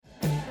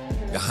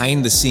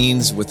Behind the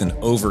Scenes with an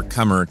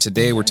Overcomer.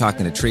 Today, we're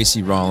talking to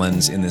Tracy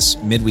Rollins in this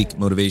midweek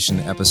motivation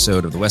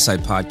episode of the Westside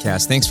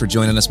Podcast. Thanks for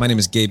joining us. My name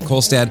is Gabe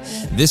Kolstad.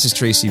 This is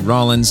Tracy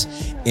Rollins,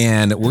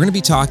 and we're going to be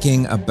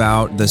talking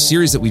about the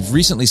series that we've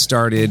recently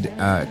started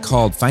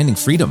called Finding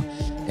Freedom.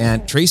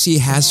 And Tracy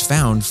has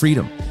found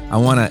freedom. I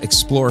want to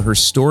explore her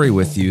story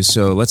with you.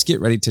 So let's get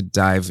ready to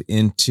dive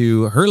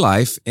into her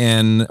life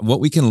and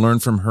what we can learn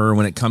from her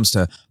when it comes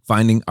to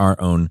finding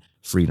our own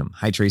freedom.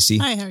 Hi, Tracy.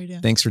 Hi, how are you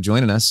doing? Thanks for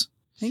joining us.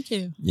 Thank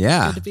you.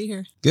 Yeah. Good to be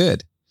here.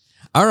 Good.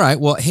 All right.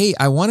 Well, hey,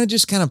 I want to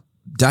just kind of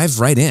dive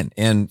right in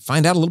and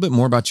find out a little bit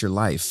more about your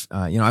life.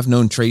 I've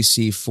known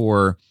Tracy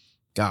for,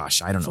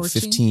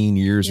 15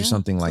 years or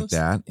something close. Like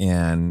that.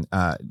 And,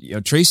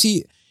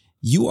 Tracy,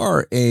 you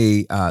are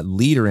a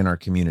leader in our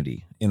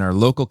community, in our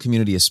local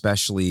community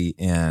especially.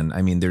 And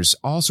I mean, there's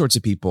all sorts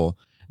of people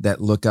that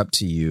look up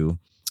to you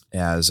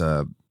as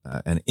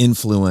an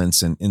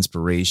influence and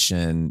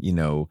inspiration. You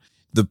know,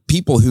 the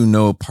people who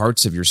know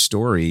parts of your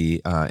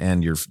story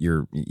and your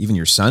even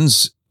your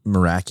son's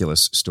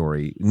miraculous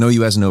story know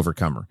you as an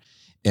overcomer.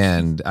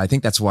 And I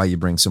think that's why you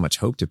bring so much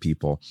hope to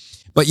people.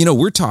 But,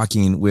 we're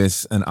talking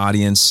with an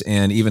audience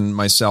and even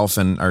myself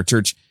and our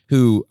church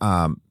who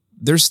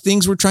there's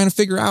things we're trying to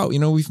figure out.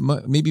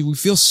 Maybe we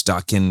feel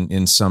stuck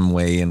in some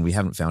way and we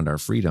haven't found our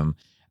freedom.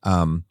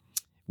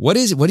 What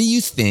do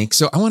you think?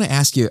 So I want to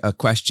ask you a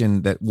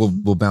question that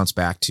we'll bounce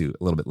back to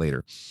a little bit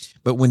later.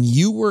 But when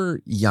you were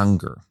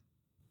younger,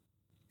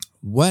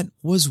 what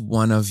was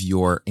one of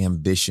your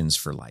ambitions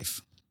for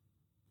life?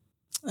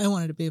 I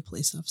wanted to be a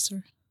police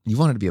officer. You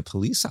wanted to be a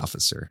police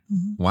officer?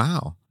 Mm-hmm.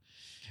 Wow.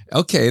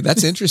 Okay,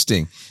 that's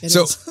interesting.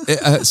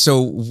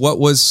 So what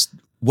was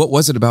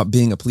it about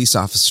being a police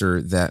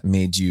officer that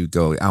made you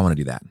go, I want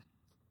to do that?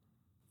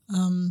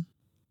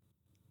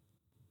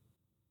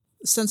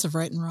 Sense of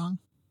right and wrong.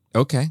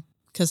 Okay.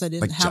 Because I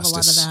didn't have justice. A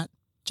lot of that.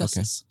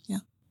 Justice. Okay. Yeah.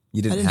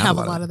 You didn't I didn't have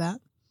a lot of that.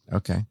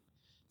 Okay.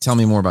 Tell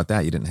me more about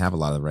that. You didn't have a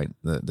lot of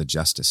the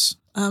justice.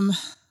 Well,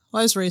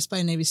 I was raised by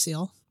a Navy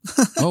SEAL.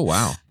 Oh,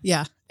 wow.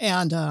 Yeah.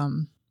 And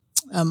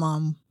a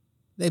mom,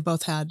 they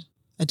both had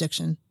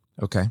addiction.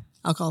 Okay.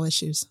 Alcohol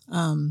issues.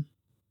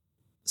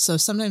 So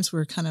sometimes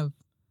we're kind of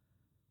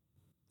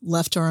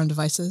left to our own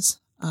devices.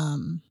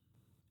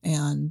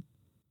 And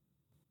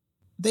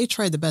they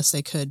tried the best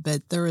they could,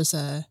 but it was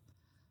the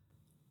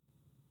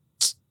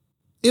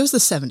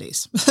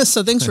 70s.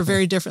 So things were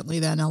very differently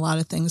then. A lot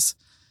of things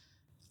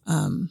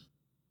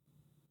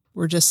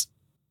were just,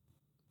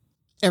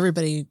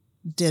 everybody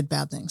did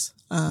bad things.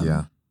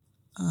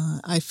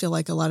 I feel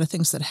like a lot of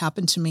things that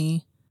happened to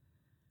me,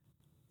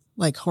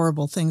 like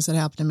horrible things that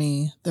happened to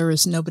me, there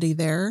was nobody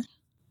there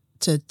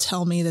to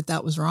tell me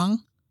that was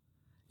wrong.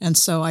 And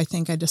so I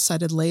think I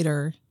decided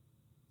later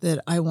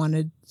that I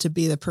wanted to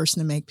be the person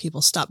to make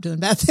people stop doing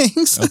bad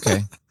things.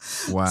 Okay.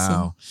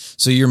 Wow.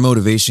 So your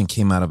motivation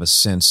came out of a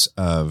sense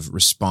of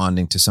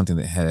responding to something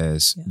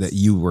that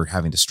you were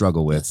having to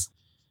struggle with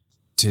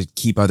to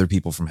keep other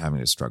people from having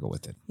to struggle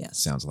with it. Yes.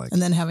 Sounds like.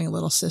 And then having a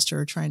little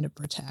sister trying to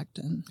protect.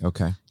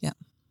 Okay. Yeah.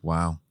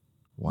 Wow.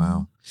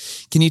 Mm-hmm.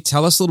 Can you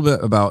tell us a little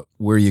bit about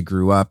where you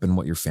grew up and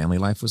what your family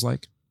life was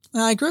like?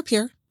 I grew up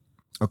here.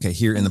 Okay,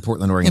 here in the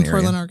Portland, Oregon area.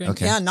 Portland, Oregon.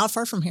 Okay. Yeah, not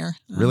far from here.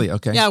 Really?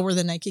 Okay. Yeah, where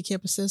the Nike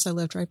campus is. I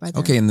lived right by there.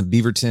 Okay, in the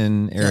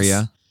Beaverton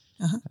area.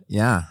 Yes. Uh-huh.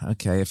 Yeah,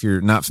 okay. If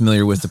you're not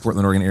familiar with the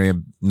Portland, Oregon area,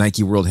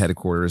 Nike World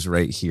Headquarters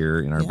right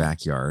here in our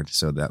backyard.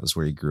 So that was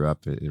where you grew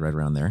up, right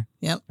around there?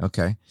 Yep.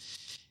 Okay.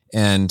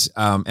 And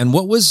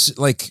what was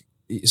like,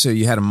 so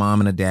you had a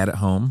mom and a dad at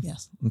home?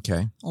 Yes.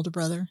 Okay. Older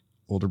brother.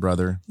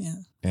 Yeah.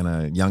 And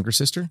a younger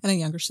sister? And a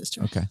younger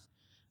sister. Okay.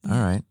 All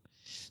right.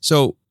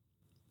 So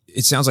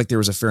it sounds like there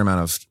was a fair amount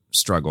of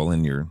struggle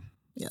in your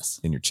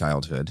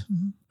childhood.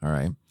 Mm-hmm. All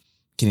right.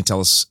 Can you tell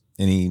us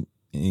any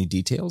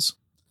details?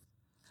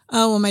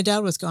 Oh, well, my dad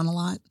was gone a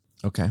lot.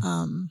 Okay.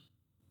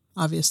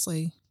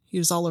 Obviously he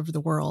was all over the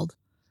world.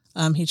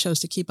 He chose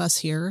to keep us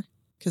here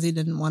because he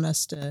didn't want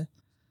us to,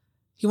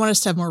 he wanted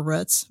us to have more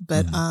roots,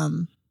 but,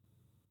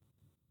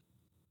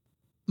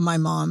 my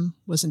mom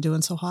wasn't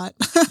doing so hot.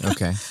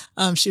 Okay.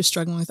 She was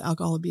struggling with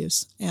alcohol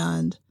abuse.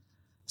 And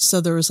so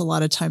there was a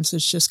lot of times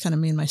it's just kind of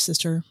me and my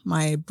sister.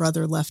 My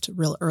brother left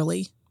real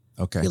early.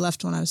 Okay. He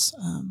left when I was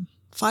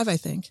 5, I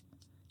think.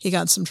 He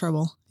got in some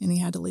trouble and he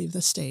had to leave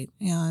the state.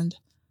 And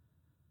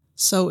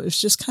so it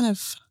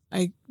was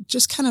I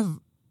just kind of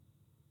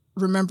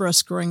remember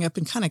us growing up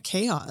in kind of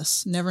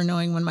chaos, never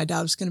knowing when my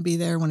dad was going to be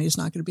there, when he was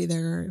not going to be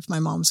there, if my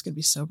mom was going to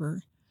be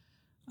sober.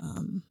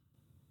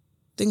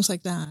 Things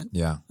like that.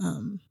 Yeah.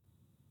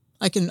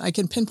 I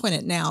can pinpoint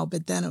it now,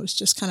 but then it was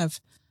just kind of,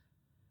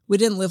 we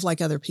didn't live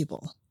like other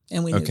people,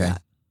 and we knew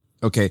that.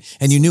 Okay.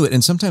 And you knew it.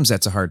 And sometimes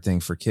that's a hard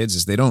thing for kids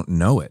is they don't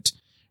know it,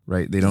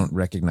 right? They don't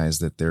recognize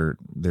that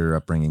their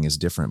upbringing is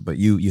different, but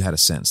you had a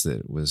sense that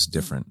it was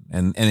different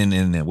and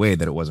in a way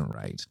that it wasn't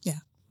right. Yeah.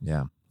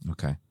 Yeah.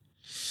 Okay.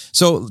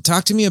 So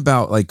talk to me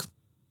about like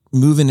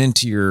moving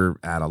into your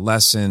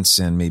adolescence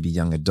and maybe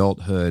young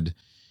adulthood.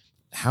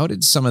 How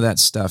did some of that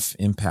stuff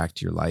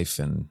impact your life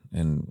and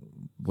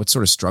what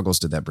sort of struggles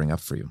did that bring up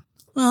for you?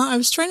 Well, I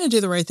was trying to do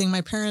the right thing.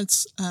 My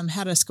parents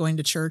had us going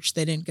to church.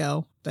 They didn't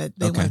go, but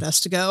they wanted us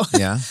to go.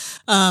 Yeah.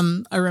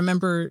 I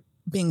remember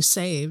being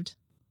saved.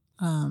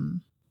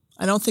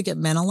 I don't think it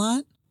meant a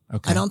lot.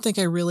 Okay. I don't think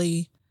I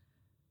really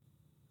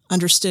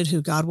understood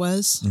who God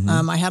was.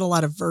 Mm-hmm. I had a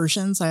lot of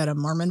versions. I had a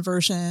Mormon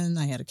version.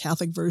 I had a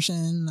Catholic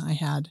version. I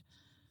had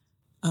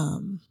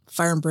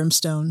fire and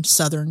brimstone,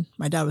 Southern.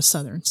 My dad was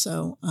Southern,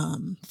 so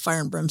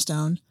fire and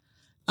brimstone.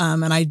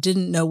 And I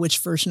didn't know which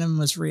version of him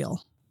was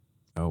real.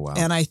 Oh, wow.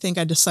 And I think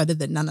I decided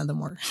that none of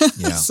them were.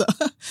 Yeah. So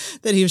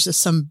that he was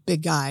just some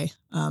big guy.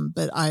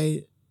 But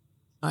I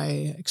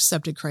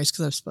accepted Christ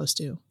because I was supposed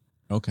to.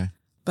 Okay.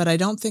 But I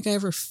don't think I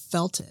ever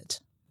felt it.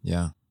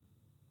 Yeah.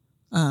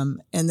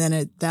 And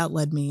then that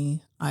led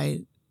me,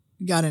 I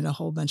got into a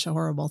whole bunch of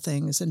horrible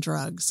things and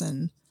drugs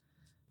and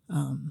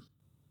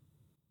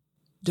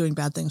doing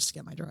bad things to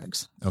get my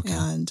drugs. Okay.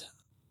 And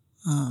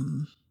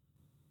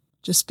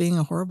just being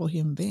a horrible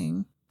human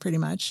being, pretty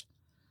much,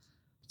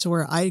 to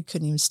where I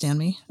couldn't even stand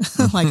me.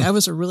 Like I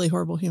was a really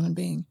horrible human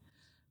being.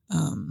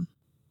 And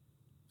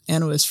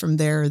it was from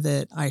there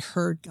that I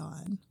heard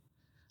God.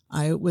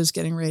 I was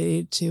getting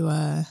ready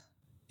to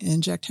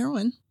inject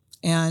heroin,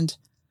 and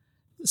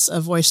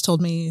a voice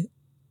told me,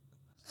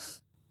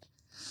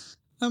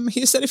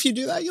 he said, if you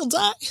do that, you'll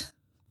die.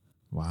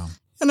 Wow.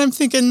 And I'm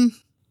thinking,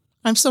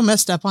 I'm so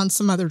messed up on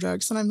some other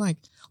drugs. And I'm like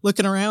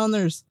looking around,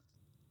 there's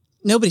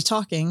nobody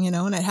talking,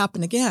 and it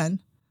happened again.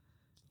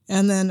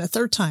 And then a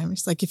third time,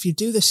 he's like, if you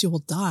do this, you will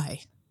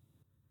die.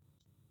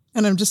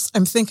 And I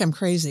think I'm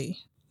crazy.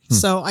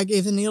 So I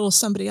gave the needle to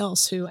somebody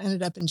else who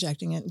ended up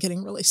injecting it and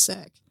getting really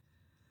sick.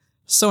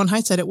 So in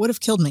hindsight, it would have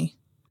killed me.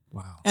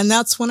 Wow. And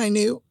that's when I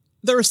knew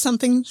there was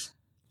something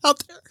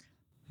out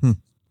there.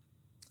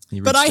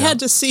 But I had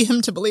to see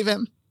him to believe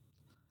him.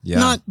 Yeah.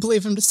 Not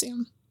believe him to see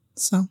him.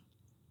 So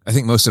I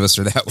think most of us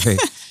are that way.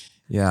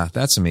 Yeah,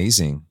 that's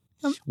amazing.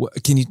 Do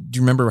you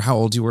remember how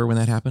old you were when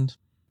that happened?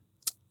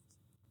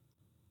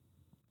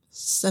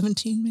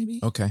 17, maybe.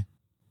 Okay.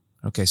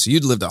 So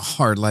you'd lived a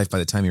hard life by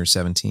the time you were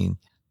 17.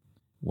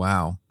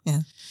 Wow. Yeah.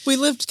 We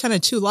lived kind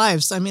of two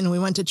lives. I mean, we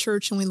went to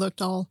church and we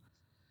looked all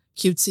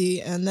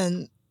cutesy, and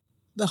then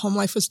the home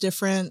life was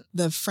different.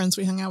 The friends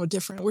we hung out with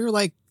different.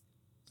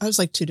 I was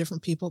like two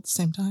different people at the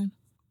same time.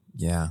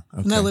 Yeah.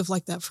 Okay. And I lived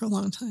like that for a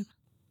long time.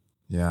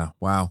 Yeah.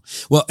 Wow.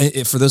 Well,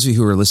 for those of you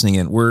who are listening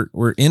in,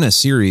 we're in a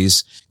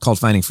series called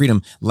Finding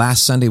Freedom.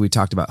 Last Sunday, we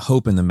talked about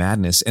hope in the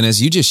madness. And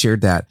as you just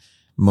shared that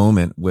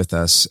moment with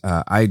us,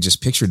 I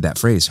just pictured that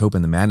phrase, hope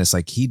in the madness.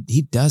 Like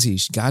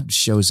God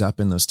shows up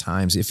in those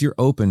times. If you're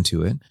open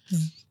to it,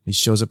 he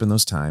shows up in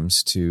those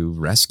times to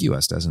rescue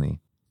us, doesn't he?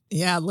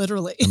 Yeah,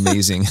 literally.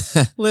 Amazing.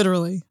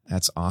 Literally.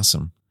 That's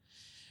awesome.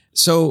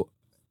 So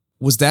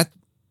was that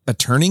a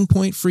turning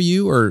point for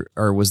you,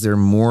 or was there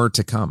more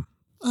to come?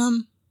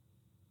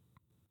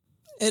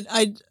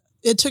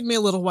 It took me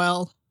a little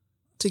while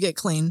to get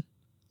clean.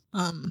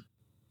 And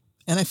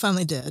I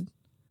finally did.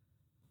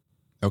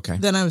 Okay.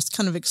 Then I was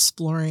kind of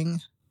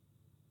exploring.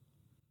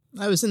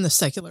 I was in the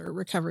secular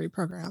recovery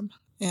program,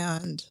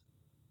 and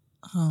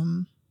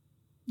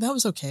that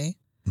was okay.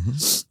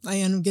 Mm-hmm. I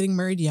ended up getting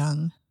married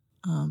young,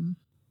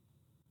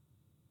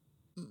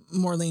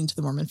 more leaning to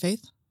the Mormon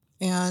faith.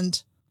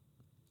 And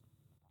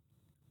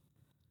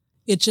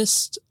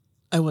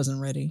I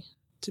wasn't ready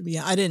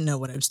I didn't know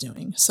what I was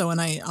doing.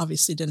 And I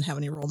obviously didn't have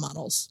any role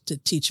models to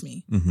teach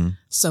me. Mm-hmm.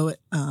 So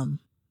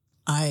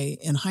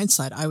in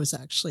hindsight, I was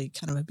actually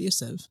kind of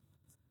abusive.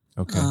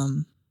 Okay.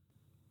 And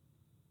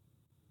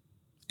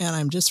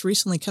I'm just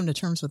recently come to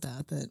terms with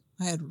that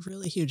I had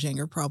really huge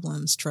anger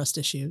problems, trust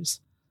issues,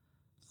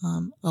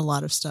 a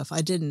lot of stuff.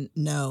 I didn't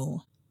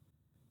know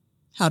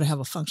how to have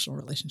a functional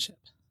relationship.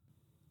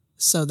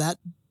 So that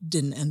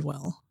didn't end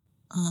well.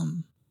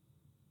 And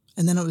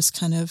then it was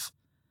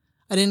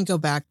I didn't go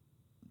back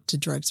to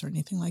drugs or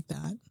anything like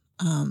that.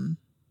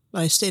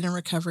 But I stayed in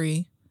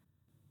recovery,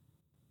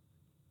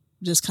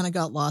 just kind of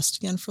got lost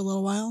again for a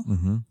little while.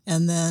 Mm-hmm.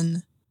 And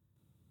then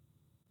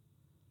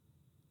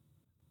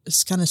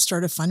just kind of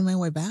started finding my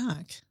way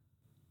back.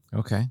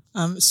 Okay.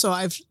 So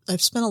I've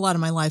spent a lot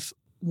of my life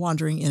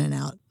wandering in and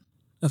out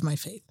of my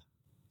faith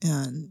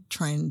and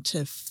trying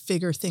to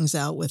figure things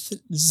out with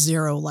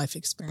zero life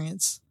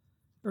experience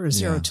or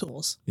zero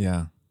tools.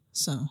 Yeah.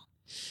 So.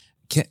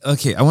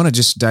 Okay. I want to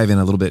just dive in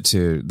a little bit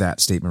to that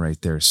statement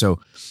right there. So,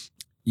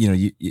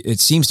 it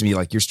seems to me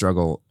like your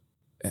struggle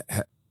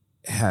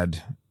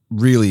had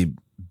really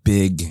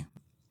big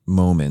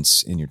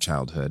moments in your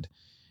childhood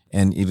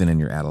and even in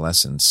your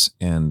adolescence.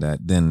 And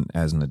then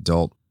as an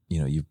adult,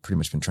 you've pretty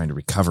much been trying to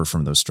recover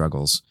from those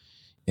struggles.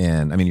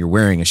 And I mean, you're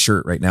wearing a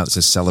shirt right now that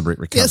says Celebrate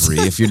Recovery.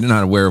 Yes. If you're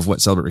not aware of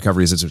what Celebrate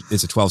Recovery is,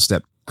 it's a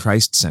 12-step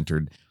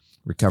Christ-centered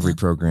recovery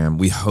program.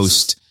 We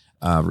host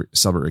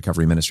Celebrate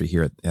Recovery Ministry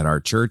here at our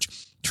church.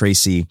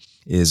 Tracy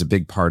is a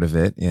big part of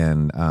it.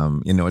 And,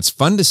 it's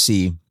fun to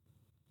see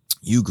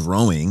you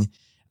growing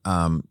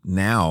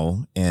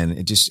now.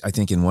 And I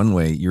think in one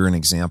way, you're an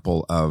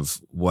example of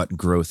what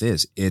growth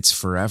is. It's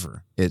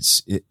forever.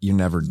 You're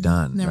never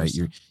done, right?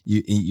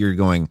 You're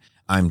going,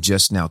 I'm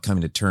just now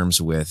coming to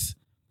terms with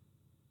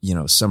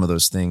some of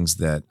those things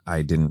that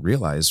I didn't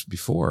realize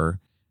before.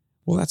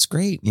 Well, that's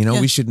great.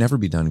 We should never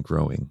be done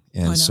growing.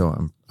 And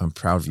so I'm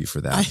proud of you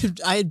for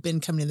that. I had been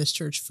coming to this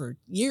church for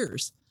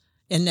years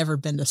and never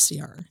been to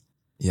CR.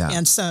 Yeah.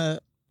 And so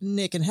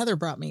Nick and Heather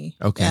brought me.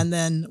 Okay. And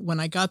then when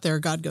I got there,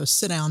 God goes,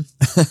 sit down.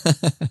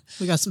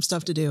 We got some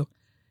stuff to do.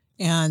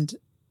 And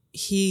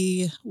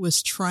he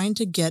was trying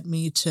to get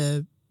me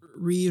to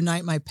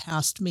reunite my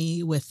past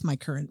me with my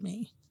current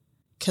me,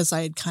 because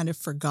I had kind of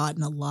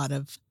forgotten a lot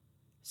of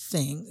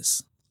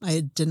things. I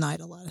had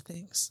denied a lot of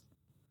things,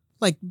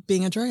 like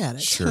being a drug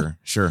addict.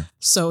 Sure.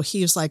 So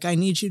he was like, I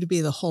need you to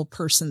be the whole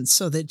person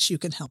so that you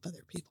can help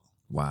other people.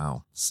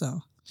 Wow.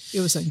 So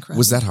it was incredible.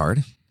 Was that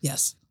hard?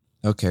 Yes.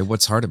 Okay.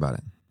 What's hard about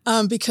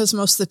it? Because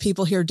most of the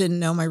people here didn't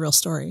know my real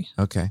story.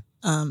 Okay.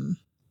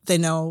 They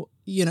know,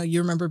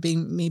 you remember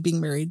me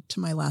being married to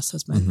my last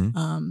husband.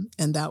 Mm-hmm.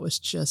 And that was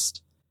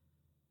just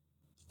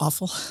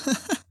awful.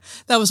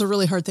 That was a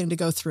really hard thing to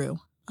go through.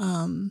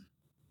 But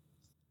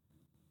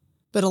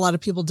a lot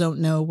of people don't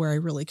know where I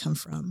really come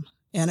from.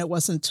 And it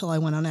wasn't until I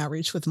went on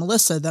outreach with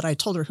Melissa that I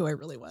told her who I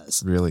really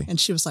was. Really? And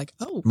she was like,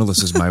 oh.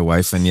 Melissa's my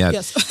wife. And yet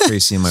Yes.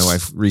 Tracy and my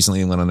wife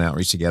recently went on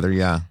outreach together.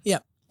 Yeah. Yeah.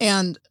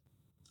 And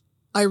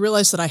I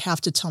realized that I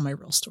have to tell my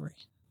real story.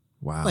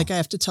 Wow. Like I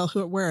have to tell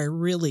where I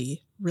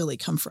really, really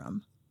come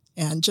from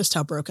and just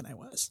how broken I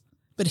was.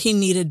 But he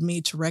needed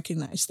me to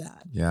recognize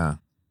that. Yeah.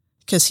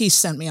 Because he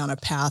sent me on a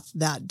path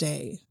that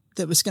day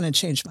that was going to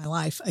change my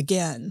life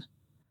again.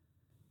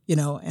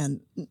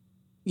 And,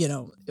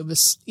 it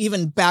was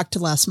even back to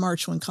last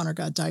March when Connor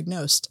got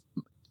diagnosed.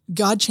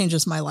 God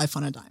changes my life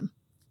on a dime.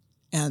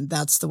 And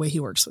that's the way he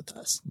works with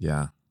us.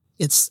 Yeah.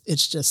 It's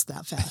just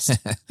that fast.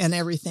 And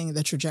everything,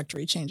 the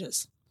trajectory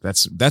changes.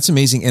 That's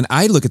amazing. And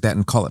I look at that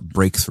and call it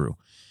breakthrough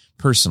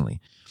personally.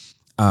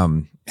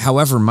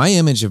 However, my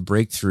image of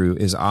breakthrough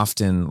is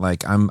often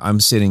like I'm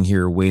sitting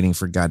here waiting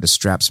for God to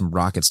strap some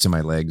rockets to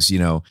my legs,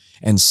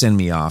 and send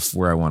me off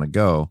where I want to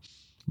go.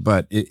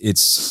 But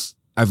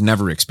I've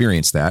never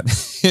experienced that.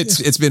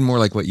 It's been more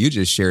like what you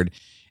just shared.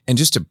 And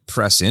just to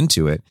press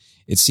into it,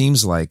 it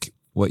seems like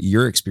what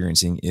you're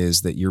experiencing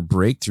is that your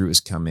breakthrough is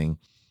coming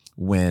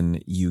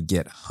when you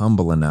get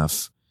humble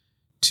enough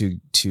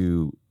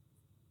to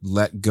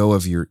let go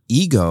of your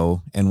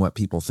ego and what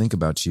people think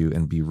about you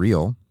and be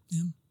real.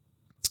 Yeah.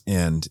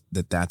 And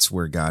that's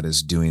where God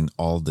is doing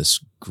all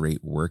this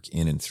great work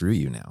in and through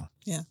you now.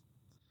 Yeah.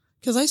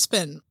 Because I've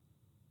spent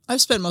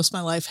most of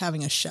my life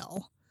having a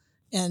shell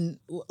and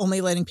only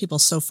letting people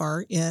so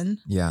far in.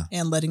 Yeah.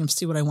 And letting them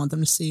see what I want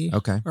them to see.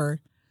 Okay.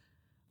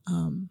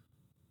 And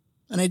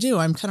I do.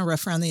 I'm kind of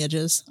rough around the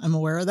edges. I'm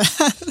aware of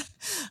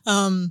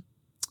that.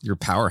 Your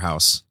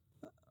powerhouse.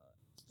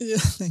 Yeah,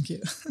 thank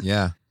you.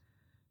 Yeah.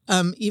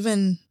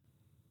 Even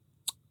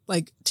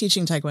like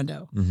teaching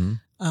Taekwondo,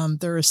 Mm-hmm.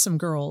 there were some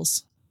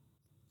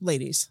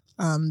ladies,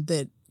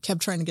 that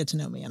kept trying to get to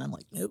know me. And I'm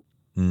like, nope,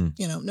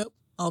 nope,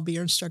 I'll be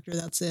your instructor.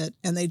 That's it.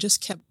 And they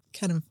just kept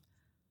kind of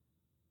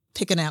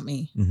picking at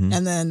me. Mm-hmm.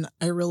 And then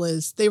I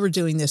realized they were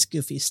doing this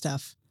goofy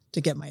stuff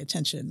to get my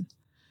attention.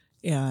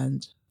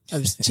 And I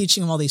was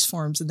teaching them all these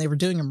forms and they were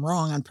doing them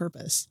wrong on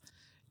purpose.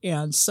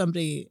 And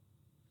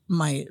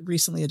my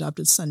recently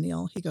adopted son,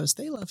 Neil, he goes,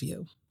 they love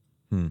you.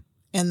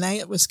 And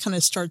that was kind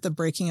of start the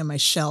breaking of my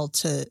shell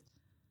to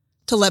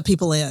let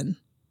people in,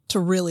 to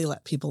really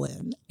let people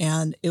in.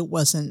 And it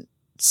wasn't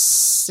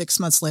 6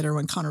 months later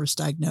when Connor was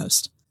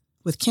diagnosed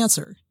with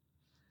cancer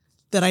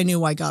that I knew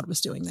why God was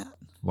doing that.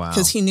 Wow.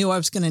 Because he knew I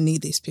was going to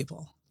need these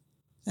people.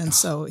 And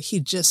so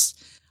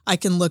I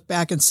can look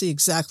back and see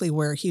exactly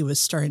where he was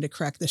starting to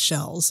crack the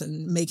shells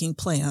and making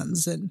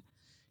plans. And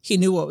he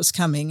knew what was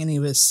coming. And he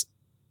was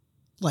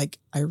like,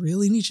 I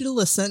really need you to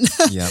listen.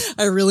 Yep.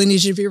 I really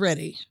need you to be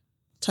ready,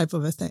 type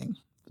of a thing.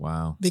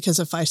 Wow. Because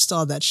if I still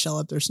had that shell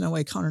up, there's no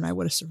way Connor and I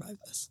would have survived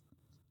this.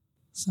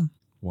 So.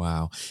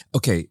 Wow.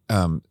 Okay.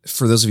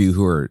 For those of you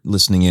who are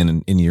listening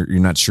in and you're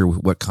not sure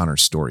what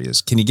Connor's story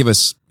is, can you give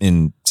us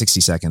in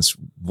 60 seconds,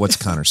 what's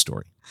Connor's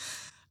story?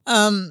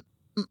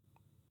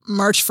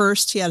 March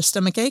 1st, he had a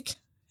stomach ache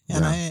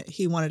and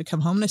he wanted to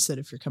come home. And I said,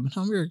 if you're coming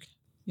home,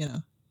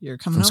 you're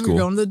coming home, school. You're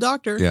going to the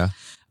doctor. Yeah.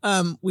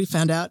 We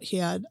found out he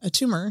had a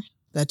tumor.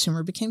 That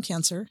tumor became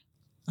cancer.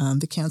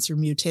 The cancer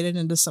mutated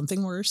into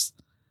something worse.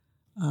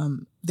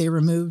 They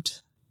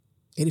removed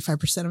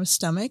 85% of his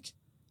stomach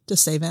to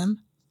save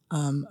him.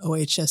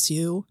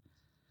 OHSU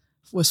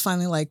was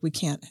finally like, we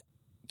can't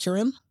cure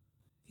him.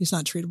 He's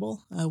not treatable.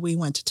 We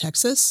went to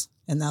Texas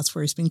and that's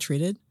where he's being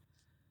treated.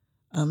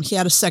 He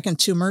had a second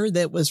tumor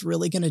that was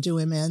really going to do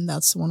him in.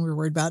 That's the one we were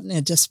worried about and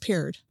it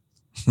disappeared.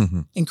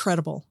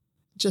 Incredible.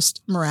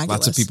 Just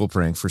miraculous. Lots of people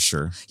praying for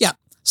sure. Yeah.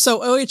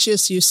 So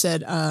OHSU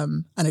said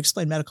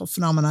unexplained medical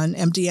phenomenon.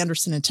 MD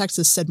Anderson in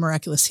Texas said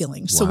miraculous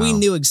healing. So we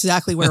knew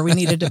exactly where we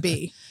needed to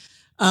be.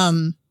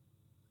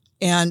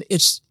 And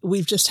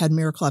we've just had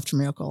miracle after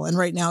miracle. And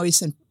right now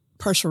he's in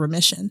partial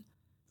remission,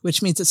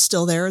 which means it's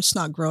still there. It's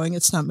not growing.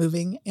 It's not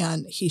moving.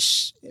 And he,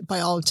 by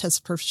all intents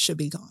and purposes, should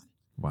be gone.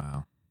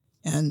 Wow.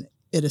 And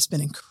it has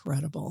been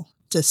incredible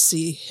to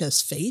see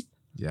his faith.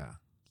 Yeah.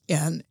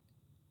 And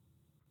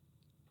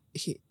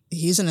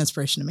he's an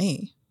inspiration to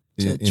me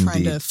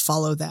trying to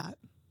follow that.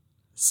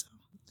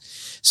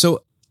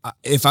 So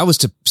if I was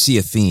to see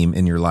a theme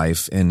in your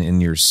life and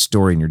in your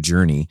story and your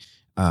journey,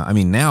 I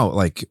mean, now,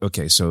 like,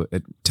 okay, so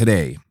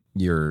today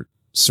you're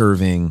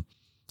serving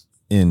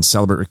in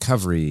Celebrate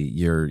Recovery.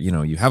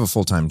 You have a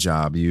full-time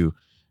job. You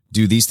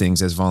do these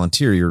things as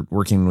volunteer. You're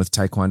working with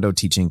Taekwondo,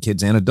 teaching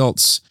kids and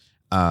adults,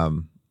 a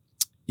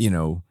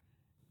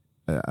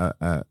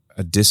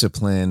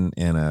discipline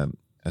and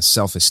a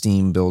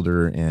self-esteem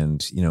builder,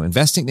 and,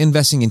 investing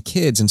in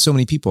kids and so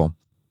many people.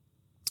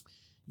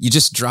 You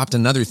just dropped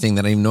another thing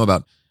that I didn't even know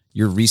about.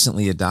 Your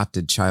recently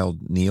adopted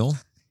child, Neil.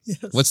 Yes.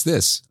 What's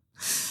this?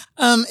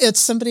 It's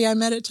somebody I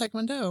met at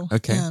Taekwondo.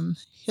 Okay.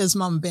 His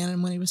mom abandoned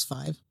him when he was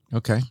 5.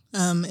 Okay.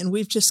 And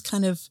we've just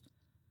kind of,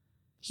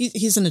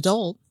 he's an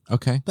adult.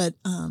 Okay. But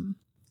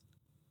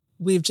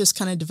we've just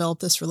kind of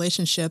developed this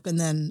relationship. And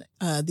then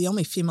the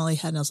only female he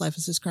had in his life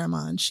was his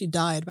grandma, and she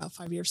died about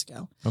 5 years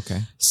ago.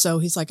 Okay. So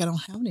he's like, I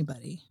don't have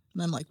anybody.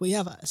 And I'm like, we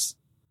have us.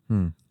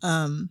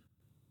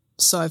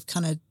 So I've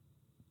kind of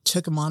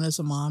took him on as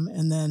a mom.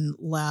 And then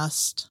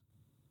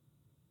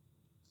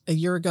a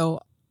year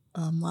ago,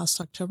 last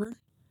October,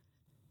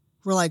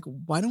 we're like,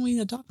 why don't we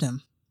adopt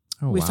him?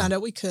 Oh, we wow. found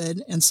out we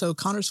could. And so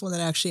Connor's the one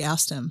that actually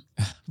asked him.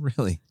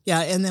 Really?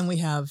 Yeah. And then we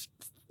have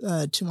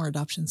 2 more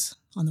adoptions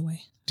on the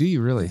way. Do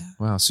you really? Yeah.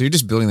 Wow. So you're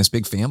just building this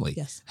big family.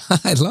 Yes.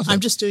 I love it. I'm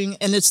just doing,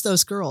 and it's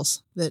those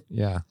girls that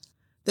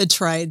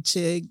tried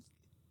to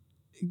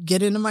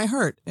get into my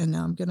heart, and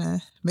now I'm going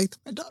to make them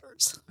my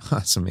daughters.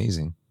 That's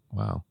amazing.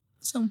 Wow.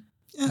 So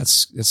yeah.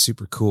 That's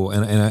super cool.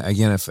 And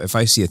again, if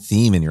I see a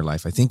theme in your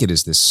life, I think it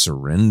is this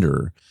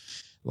surrender,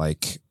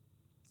 like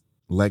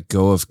let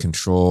go of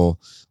control,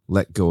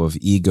 let go of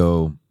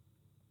ego,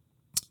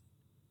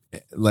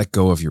 let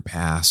go of your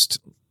past,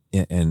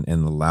 and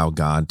allow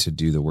God to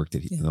do the work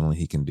that only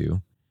he can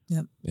do.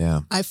 Yep.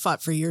 Yeah. I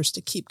fought for years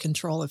to keep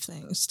control of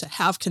things, to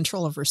have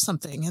control over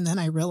something. And then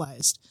I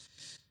realized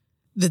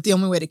that the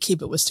only way to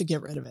keep it was to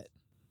get rid of it,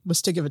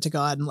 was to give it to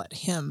God and let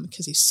him,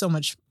 because he's so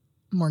much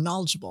more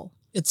knowledgeable.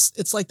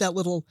 It's like that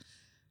little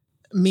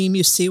meme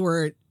you see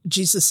where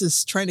Jesus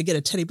is trying to get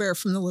a teddy bear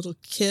from the little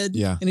kid.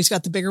 Yeah. And he's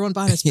got the bigger one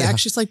behind his back.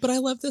 She's like, but I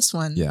love this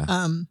one.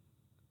 Yeah.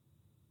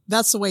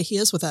 That's the way he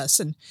is with us.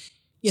 And,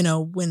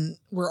 when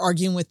we're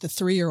arguing with the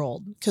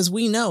 3-year-old, because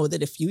we know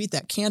that if you eat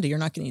that candy, you're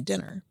not going to eat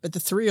dinner. But the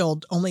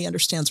 3-year-old only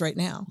understands right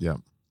now. Yeah.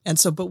 And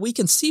so, but we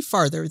can see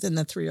farther than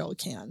the 3-year-old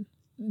can.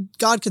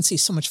 God can see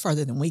so much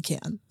farther than we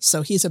can.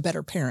 So he's a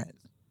better parent.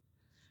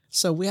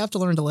 So we have to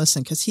learn to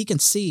listen, because he can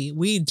see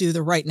we do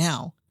the right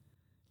now.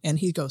 And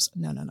he goes,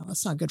 no,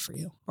 that's not good for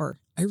you. Or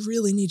I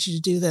really need you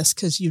to do this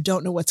because you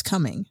don't know what's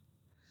coming.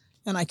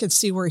 And I can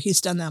see where he's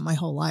done that my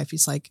whole life.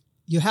 He's like,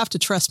 you have to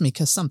trust me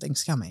because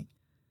something's coming,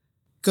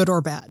 good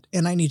or bad.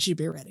 And I need you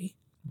to be ready.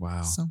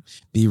 Wow. So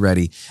be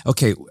ready.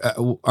 Okay.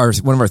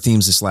 One of our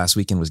themes this last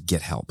weekend was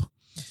get help.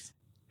 yes.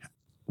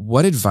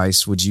 What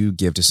advice would you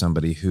give to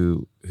somebody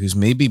who's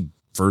maybe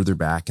further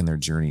back in their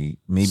journey,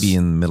 maybe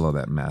in the middle of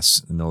that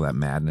mess, in the middle of that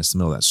madness, in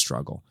the middle of that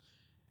struggle,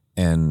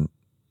 and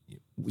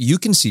you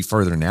can see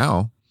further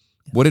now?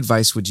 Yeah. What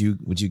advice would you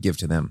give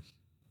to them?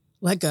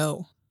 Let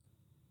go.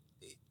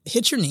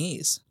 Hit your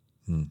knees.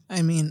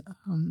 I mean,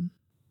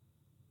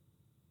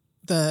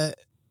 the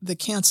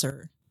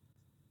cancer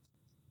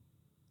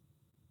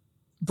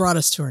brought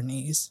us to our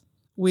knees.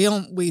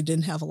 We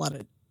didn't have a lot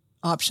of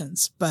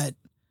options, but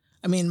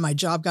I mean, my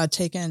job got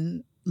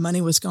taken,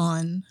 money was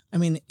gone. I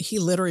mean, he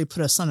literally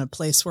put us on a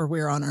place where we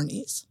were on our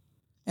knees,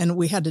 and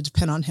we had to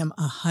depend on him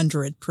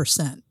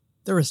 100%.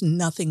 There was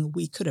nothing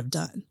we could have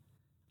done.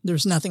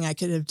 There's nothing I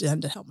could have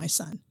done to help my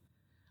son.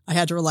 I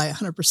had to rely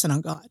 100%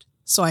 on God.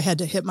 So I had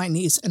to hit my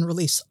knees and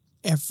release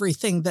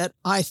everything that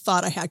I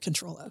thought I had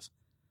control of.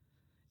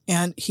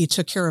 And he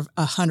took care of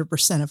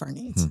 100% of our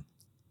needs.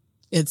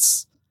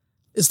 It's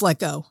let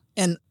go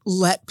and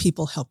let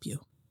people help you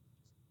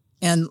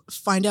and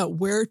find out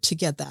where to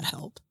get that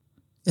help.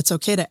 It's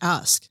okay to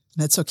ask,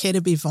 and it's okay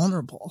to be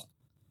vulnerable.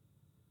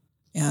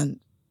 And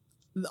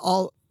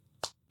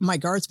my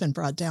guard's been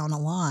brought down a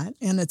lot,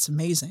 and it's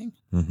amazing,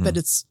 but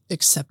it's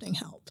accepting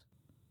help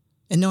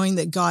and knowing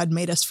that God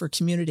made us for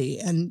community,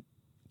 and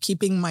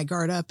keeping my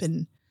guard up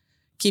and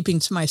keeping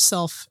to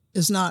myself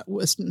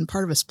wasn't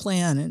part of his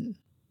plan.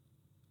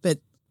 But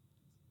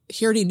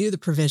he already knew the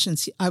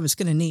provisions I was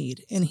going to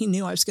need, and he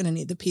knew I was going to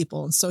need the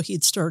people. And so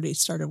he'd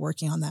started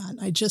working on that.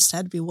 I just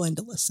had to be willing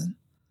to listen.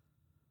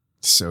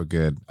 So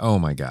good. Oh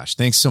my gosh.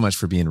 Thanks so much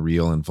for being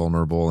real and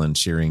vulnerable and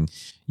sharing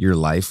your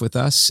life with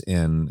us.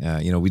 And,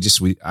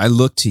 I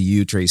look to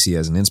you, Tracy,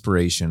 as an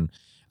inspiration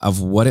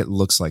of what it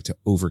looks like to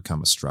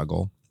overcome a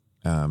struggle,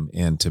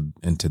 and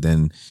to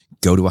then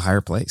go to a higher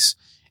place.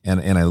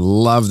 And I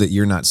love that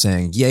you're not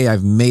saying, yay,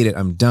 I've made it,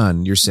 I'm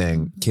done. You're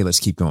saying, okay,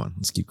 let's keep going.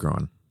 Let's keep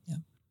growing. Yeah.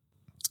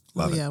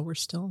 Love it. Yeah, we're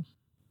still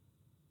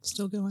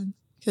going.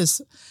 Because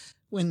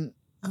when,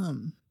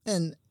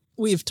 and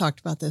we've talked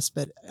about this,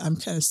 but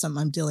something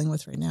I'm dealing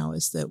with right now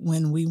is that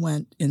when we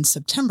went in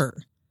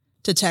September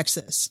to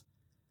Texas,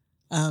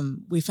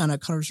 we found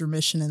out Connor's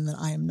remission and that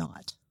I am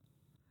not.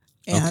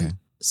 And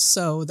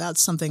so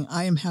that's something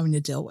I am having to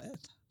deal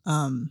with.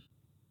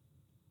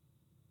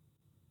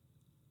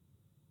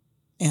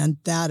 And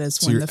that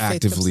is when you're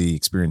actively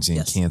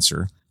experiencing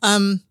cancer.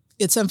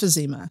 It's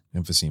emphysema.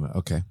 Emphysema,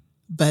 okay.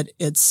 But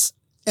it's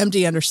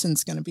MD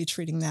Anderson's going to be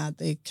treating that.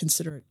 They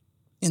consider it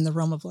in the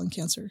realm of lung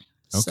cancer.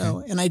 Okay.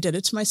 So, and I did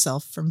it to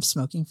myself from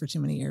smoking for too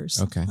many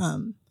years. Okay.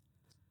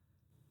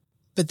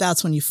 But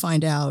that's when you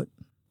find out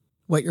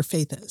what your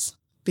faith is,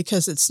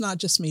 because it's not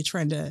just me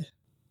trying to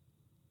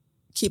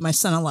keep my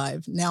son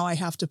alive. Now I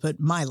have to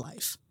put my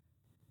life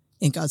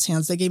in God's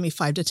hands. They gave me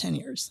 5 to 10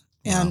 years.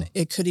 And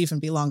it could even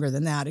be longer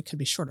than that. It could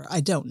be shorter. I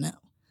don't know.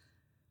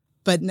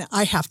 But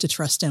I have to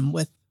trust him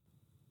with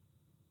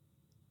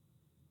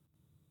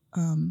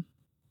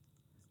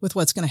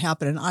what's going to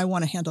happen. And I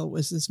want to handle it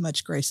with as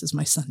much grace as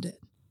my son did.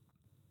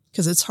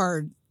 Because it's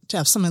hard to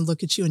have someone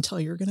look at you and tell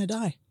you you're going to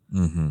die.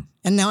 Mm-hmm.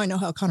 And now I know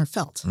how Connor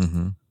felt.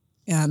 Mm-hmm.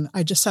 And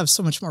I just have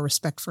so much more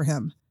respect for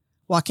him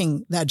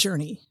walking that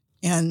journey.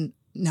 And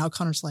now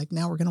Connor's like,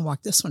 now we're going to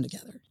walk this one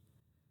together.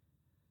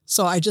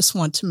 So I just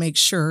want to make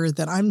sure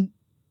that I'm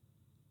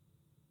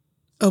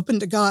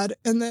open to God,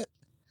 and that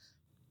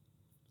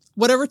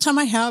whatever time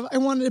I have, I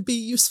want it to be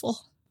useful.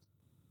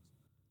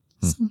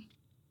 So.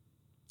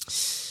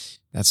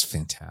 That's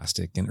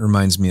fantastic. And it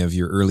reminds me of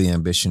your early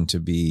ambition to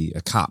be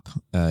a cop,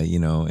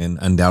 and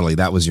undoubtedly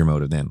that was your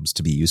motive then, was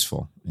to be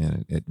useful,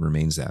 and it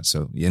remains that.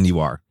 So, and you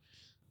are.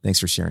 Thanks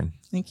for sharing.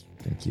 Thank you.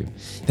 Thank you.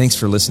 Thanks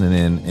for listening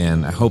in.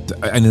 And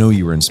I know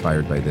you were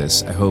inspired by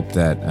this. I hope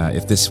that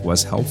if this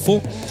was helpful,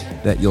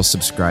 that you'll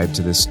subscribe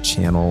to this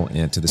channel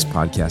and to this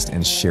podcast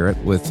and share it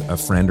with a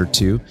friend or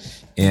two.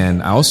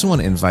 And I also want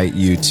to invite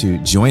you to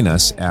join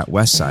us at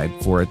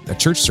Westside for a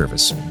church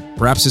service,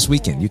 perhaps this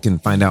weekend. You can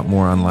find out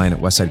more online at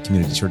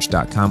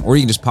westsidecommunitychurch.com, or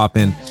you can just pop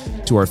in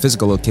to our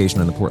physical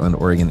location in the Portland,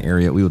 Oregon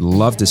area. We would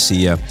love to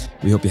see you.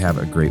 We hope you have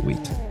a great week.